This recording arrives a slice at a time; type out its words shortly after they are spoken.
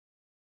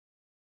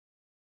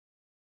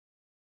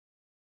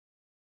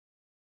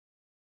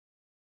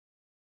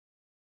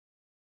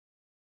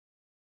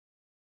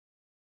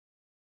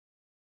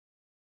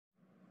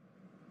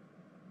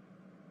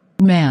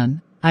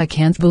Man, I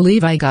can't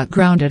believe I got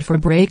grounded for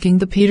breaking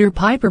the Peter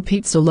Piper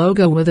Pizza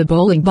logo with a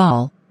bowling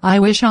ball. I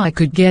wish I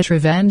could get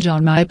revenge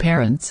on my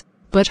parents,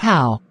 but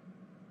how?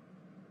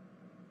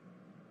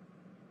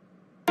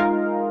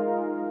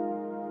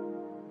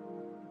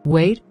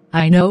 Wait,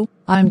 I know,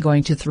 I'm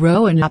going to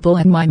throw an apple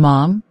at my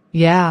mom.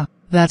 Yeah,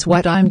 that's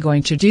what I'm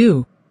going to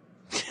do.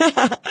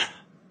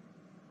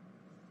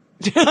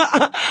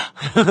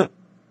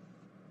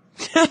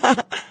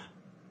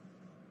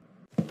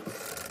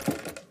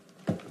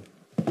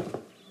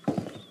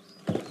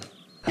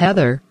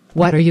 Heather,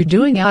 what are you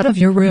doing out of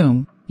your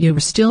room?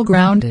 You're still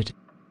grounded.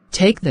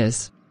 Take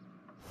this.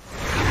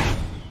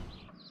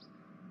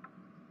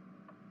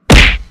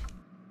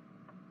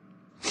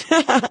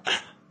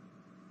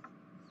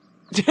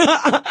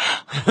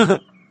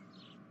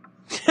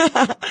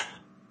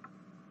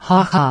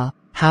 Haha,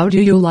 how do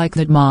you like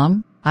that,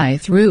 Mom? I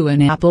threw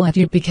an apple at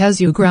you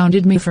because you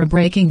grounded me for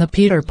breaking the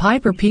Peter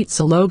Piper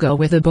Pizza logo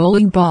with a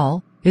bowling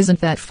ball. Isn't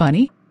that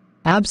funny?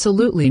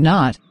 Absolutely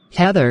not,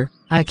 Heather.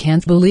 I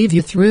can't believe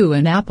you threw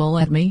an apple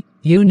at me.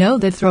 You know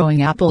that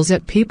throwing apples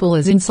at people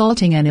is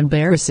insulting and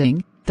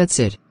embarrassing. That's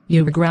it.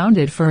 You're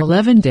grounded for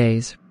 11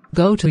 days.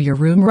 Go to your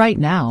room right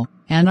now,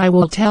 and I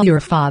will tell your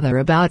father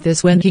about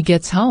this when he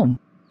gets home.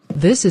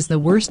 This is the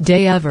worst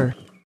day ever.